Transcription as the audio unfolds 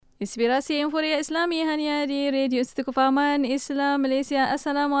Inspirasi Inforia Islami hanya di Radio Institut Kefahaman Islam Malaysia.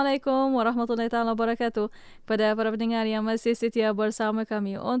 Assalamualaikum warahmatullahi taala wabarakatuh. Kepada para pendengar yang masih setia bersama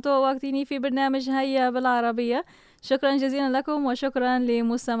kami untuk waktu ini fi برنامج Hayya Bil Arabiah. شكرا جزيلا لكم وشكرا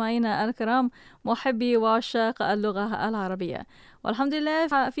لمستمعينا الكرام محبي وعشاق اللغة العربية. والحمد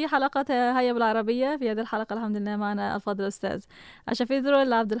لله في حلقة هيا بالعربية. في هذه الحلقة الحمد لله معنا الفضل الأستاذ الشفيذ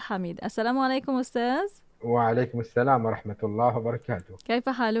عبد الحميد. السلام عليكم أستاذ. وعليكم السلام ورحمة الله وبركاته. كيف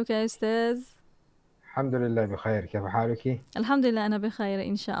حالك يا أستاذ؟ الحمد لله بخير. كيف حالك؟ الحمد لله أنا بخير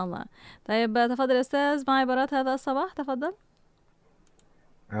إن شاء الله. طيب تفضل أستاذ مع عبارات هذا الصباح تفضل.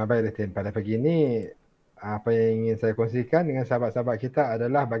 Baik Datin, pada pagi ini apa yang ingin saya kongsikan dengan sahabat-sahabat kita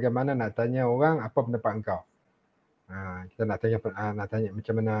adalah bagaimana nak tanya orang apa pendapat engkau. Kita nak tanya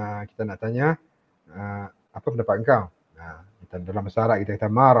macam mana kita nak tanya apa pendapat engkau. Kita dalam bahasa Arab kita kata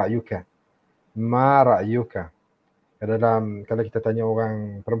ma ra'yuka. Ma ra'yuka. Kalau kita tanya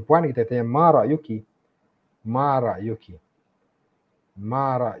orang perempuan kita tanya ma ra'yuki. Ma ra'yuki.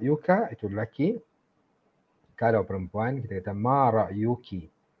 Ma ra'yuka itu lelaki. Kalau perempuan kita kata ma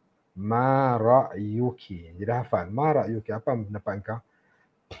ra'yuki. Ma ra'yuki. Jadi hafal. Ma ra'yuki. Apa pendapat engkau?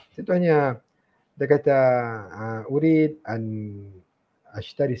 Contohnya dia kata urid an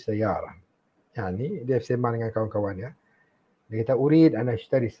ashtari sayyara. Yani dia sembang dengan kawan-kawan dia. Dia kata urid an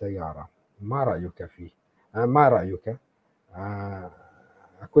ashtari sayyara. Ma ra'yuka fi? Ma ra'yuka?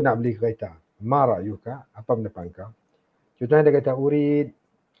 Aku nak beli kereta. Ma ra'yuka? Apa pendapat engkau? Contohnya dia kata urid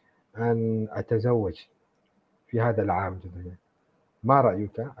an atazawwaj fi hadha al-'am contohnya. Ma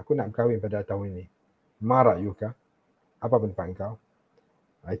ra'yuka? Aku nak berkahwin pada tahun ini. Ma ra'yuka? Apa pendapat engkau?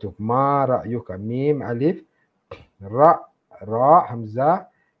 Itu ma ra'yuka. Mim alif ra hamzah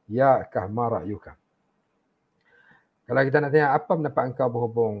ya kah ma ra'yuka. Kalau kita nak tanya apa pendapat engkau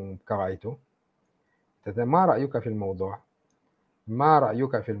berhubung perkara itu, kita tanya ma ra'yuka fil mawdu'. Ma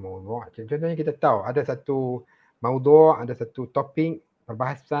ra'yuka fil mawdu'. Contohnya kita tahu ada satu mawdu', ada satu topik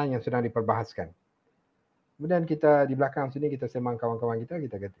perbahasan yang sedang diperbahaskan. Kemudian kita di belakang sini kita sembang kawan-kawan kita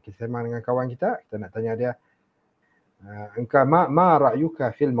sembang dengan kawan kita nak tanya dia engkau ma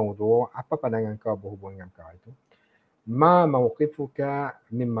ra'yuka fil mawdu', apa pandangan kau berhubung dengan perkara itu? Ma mawqifuka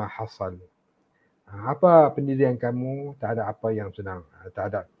mimma hasal. Apa pendirian kamu terhadap apa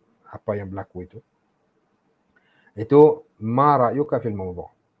yang berlaku itu? Itu ma ra'yuka fil mawdu'.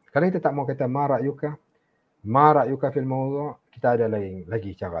 Kalau kita tak mau kata ma ra'yuka fil mawdu', kita ada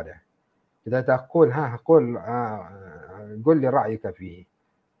lagi cara dia. Kita kata qul li ra'yaka fihi.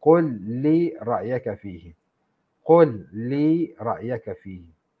 Qul li ra'yaka fihi. Qul li ra'yaka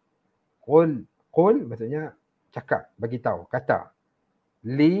fihi. Qul maksudnya cakap, bagi tahu, kata.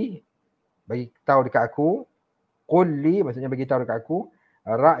 Li bagi tahu dekat aku. Qul li maksudnya bagi tahu dekat aku.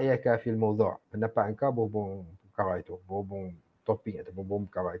 Ra'yaka fil mawdu'. Pendapat engkau berhubung perkara itu, berhubung topik atau berhubung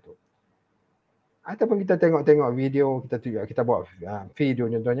perkara itu. Ataupun kita tengok video, kita buat video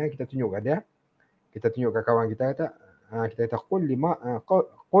contohnya, kita tunjukkan dia. Kita tunjukkan kawan kita kita kata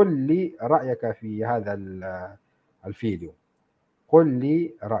qul li ra'yaka fi hadha al-video. Qul li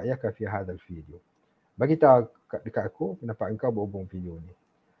ra'yaka fi hadha al-video. Bagi tahu dekat aku pendapat engkau berhubung video ni.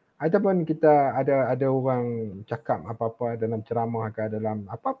 Ataupun kita ada orang cakap apa-apa dalam ceramah ke dalam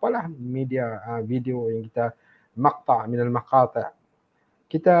apa-apalah media video yang kita maqta' min al-maqata'.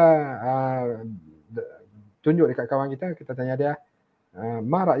 Kita tunjuk dekat kawan kita tanya dia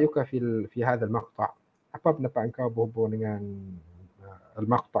ma ra'yuka fi hadha al-maqta'. Apa pendapat engkau berhubung dengan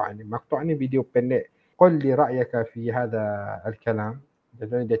al-maqta' ini? Maqta' ini video pendek. Qul li ra'yaka fi hadha al-kalam.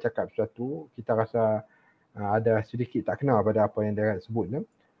 Jadi dia cakap sesuatu, kita rasa ada sedikit tak kena pada apa yang dia sebut tu.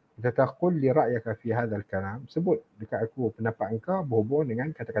 Kita kata qul li ra'yaka fi hadha al-kalam. Sebut dekat aku pendapat engkau berhubung dengan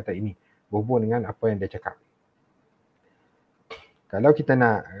kata-kata ini, berhubung dengan apa yang dia cakap. Kalau kita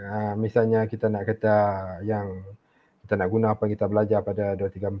nak misalnya kita nak kata yang kita nak guna apa yang kita belajar pada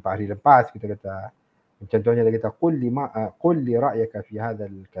 2 3 4 hari lepas, kita kata contohnya dia kata qul li ra'yaka fi hadha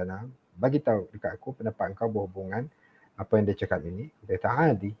al-kalam. Bagi tahu dekat aku pendapat engkau berhubungan apa yang dia cakap ini. Kita kata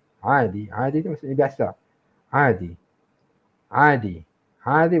adi itu maksudnya biasa. Adi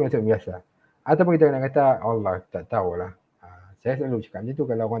maksudnya biasa. Ataupun kita nak kata Allah tak tahulah. Saya selalu cakap macam tu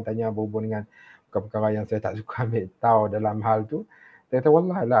kalau orang tanya berhubung dengan perkara yang saya tak suka ambil tahu dalam hal tu. Saya kata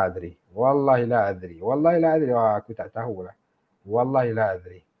wallahi la adri. Aku tak tahulah. Wallahi la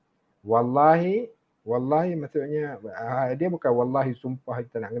adri. Wallahi maksudnya dia bukan wallahi sumpah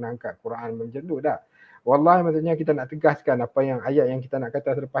kita nak kena angkat Quran macam tu dah. Wallahi maksudnya kita nak tegaskan apa yang ayat yang kita nak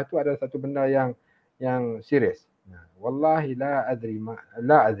kata selepas tu adalah satu benda yang serius. Wallahi la adri.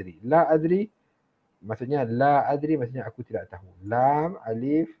 La adri maksudnya aku tidak tahu. Lam,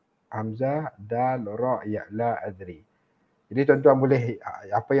 alif, hamzah, dal, ra, ya, la adri. Jadi tuan-tuan boleh,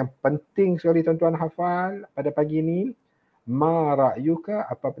 apa yang penting sekali tuan-tuan hafal pada pagi ni, ma ra'yuka,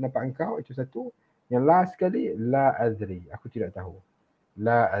 apa pendapat engkau, itu satu. Yang last sekali, la adri, aku tidak tahu.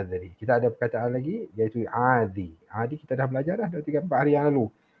 La adri. Kita ada perkataan lagi iaitu adi. Adi kita dah belajar dah 2-3-4 hari yang lalu.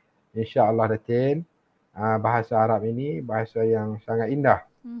 InsyaAllah Datin, bahasa Arab ini bahasa yang sangat indah.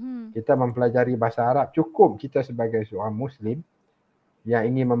 Kita mempelajari bahasa Arab, cukup kita sebagai seorang Muslim yang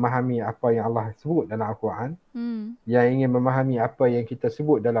ingin memahami apa yang Allah sebut dalam Al-Quran, yang ingin memahami apa yang kita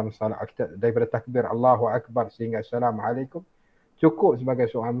sebut dalam salat kita, daripada takbir Allahu Akbar sehingga Assalamualaikum, cukup sebagai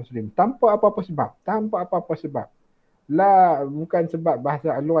seorang Muslim tanpa apa-apa sebab. Bukan sebab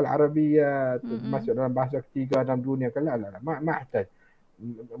bahasa Bil Arabiah masuk dalam bahasa ketiga dalam dunia ke ma'ahtaj.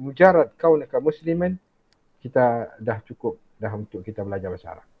 Mujarad kaunaka musliman, kita dah cukup dah untuk kita belajar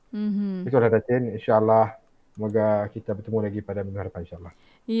bahasa Arab. Itulah Datin, insya-Allah. Semoga kita bertemu lagi pada minggu hadapan insyaAllah.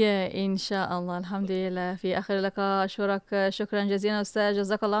 يا إن شاء الله. الحمد لله. في آخر اللقاء أشكرك شكرا جزيلا أستاذ،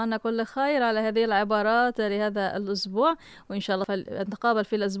 جزاك الله عنا كل خير على هذه العبارات لهذا الأسبوع، وإن شاء الله نتقابل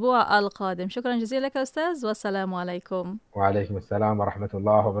في الأسبوع القادم. شكرا جزيلا لك أستاذ، والسلام عليكم. وعليكم السلام ورحمة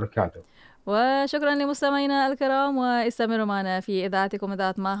الله وبركاته. وشكرا لمستمعينا الكرام، واستمروا معنا في إذاعتكم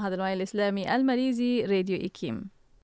إذاعة معهد الوعي الإسلامي الماليزي راديو إيكيم.